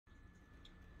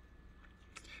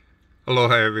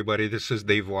Aloha everybody, this is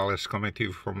Dave Wallace coming to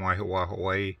you from Waihawa,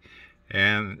 Hawaii,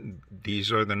 and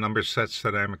these are the number sets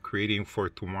that I'm creating for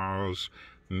tomorrow's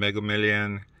Mega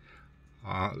Million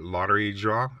lottery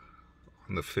draw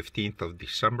on the 15th of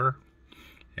December,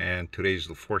 and today's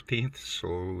the 14th,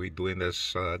 so we're doing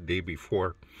this day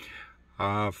before.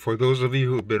 For those of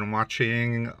you who've been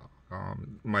watching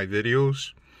my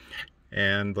videos,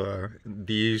 and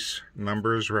these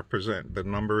numbers represent the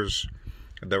numbers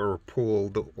that were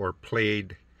pulled or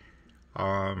played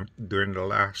during the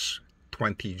last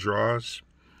 20 draws.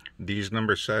 These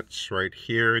number sets right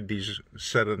here, these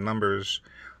set of numbers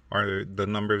are the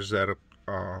numbers that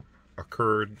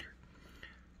occurred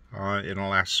in the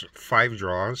last 5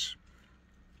 draws.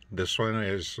 This one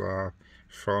is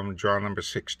from draw number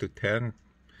 6 to 10.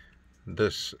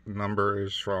 This number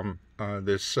is from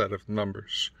this set of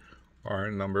numbers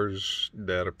are numbers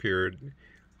that appeared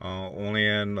only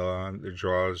in the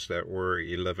draws that were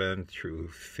 11 through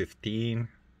 15,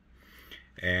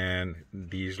 and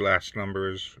these last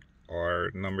numbers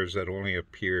are numbers that only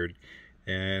appeared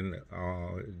in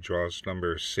draws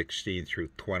number 16 through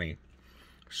 20.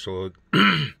 So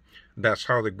that's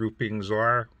how the groupings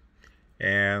are,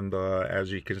 and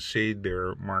as you can see,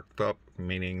 they're marked up,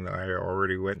 meaning I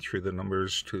already went through the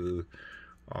numbers to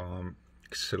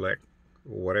select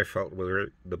what I felt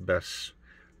were the best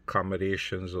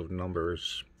combinations of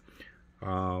numbers.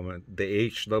 The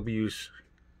H, W's,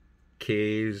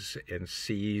 K's, and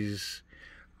C's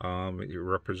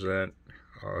represent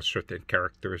a certain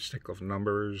characteristic of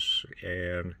numbers,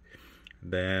 and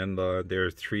then there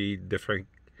are 3 different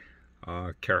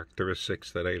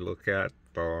characteristics that I look at: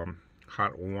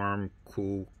 hot, warm,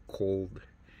 cool, cold,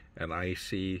 and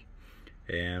icy.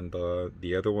 And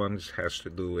the other ones has to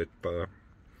do with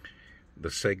the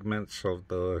segments of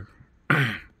the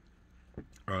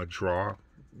draw,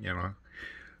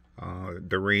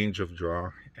 the range of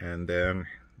draw, and then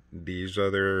these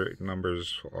other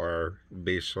numbers are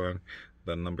based on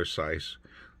the number size.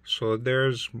 So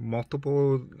there's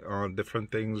multiple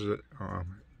different things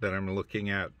that I'm looking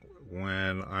at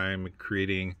when I'm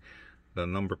creating the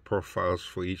number profiles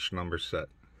for each number set.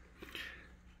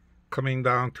 Coming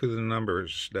down to the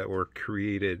numbers that were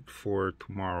created for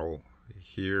tomorrow,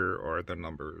 here are the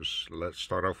numbers. Let's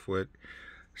start off with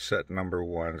set number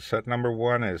 1. Set number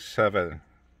 1 is 7,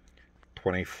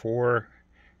 24,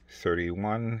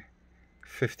 31,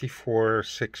 54,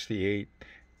 68,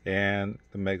 and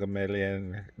the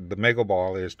Mega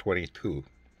Ball is 22.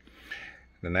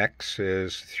 The next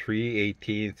is 3,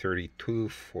 18, 32,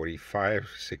 45,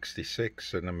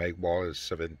 66, and the Mega Ball is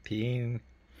 17.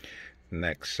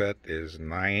 Next set is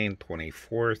 9,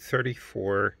 24,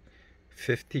 34,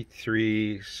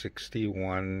 53,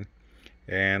 61,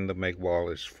 and the Mega Ball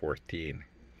is 14.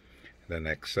 The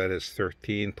next set is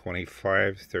 13,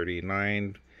 25,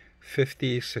 39,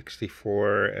 50,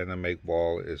 64, and the Mega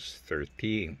Ball is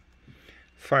 13.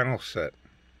 Final set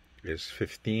is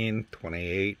 15,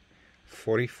 28,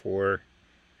 44,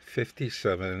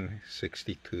 57,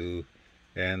 62,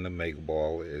 and the Mega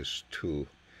Ball is 2.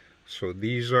 So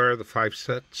these are the 5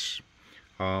 sets.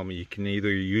 You can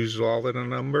either use all of the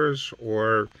numbers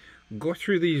or go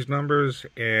through these numbers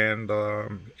and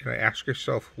ask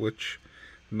yourself which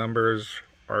numbers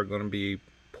are going to be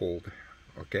pulled,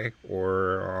 okay,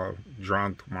 or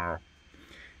drawn tomorrow,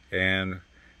 and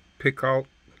pick out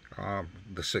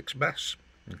the 6 best,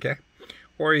 okay?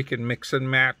 Or you can mix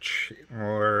and match.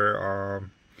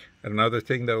 Or another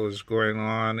thing that was going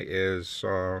on is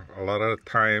a lot of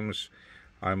times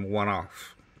I'm one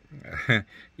off,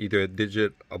 either a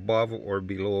digit above or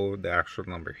below the actual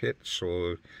number hit.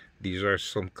 So these are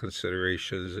some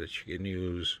considerations that you can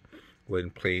use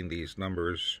when playing these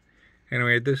numbers.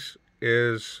 Anyway, this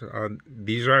is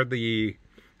these are the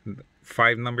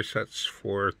 5 number sets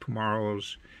for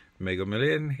tomorrow's Mega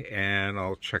Million, and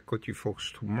I'll check with you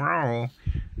folks tomorrow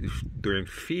during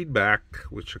feedback,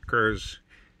 which occurs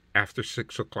after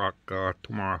 6 o'clock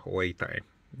tomorrow Hawaii time.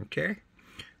 Okay,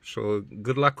 so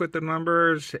good luck with the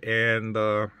numbers, and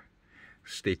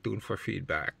stay tuned for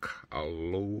feedback.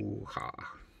 Aloha.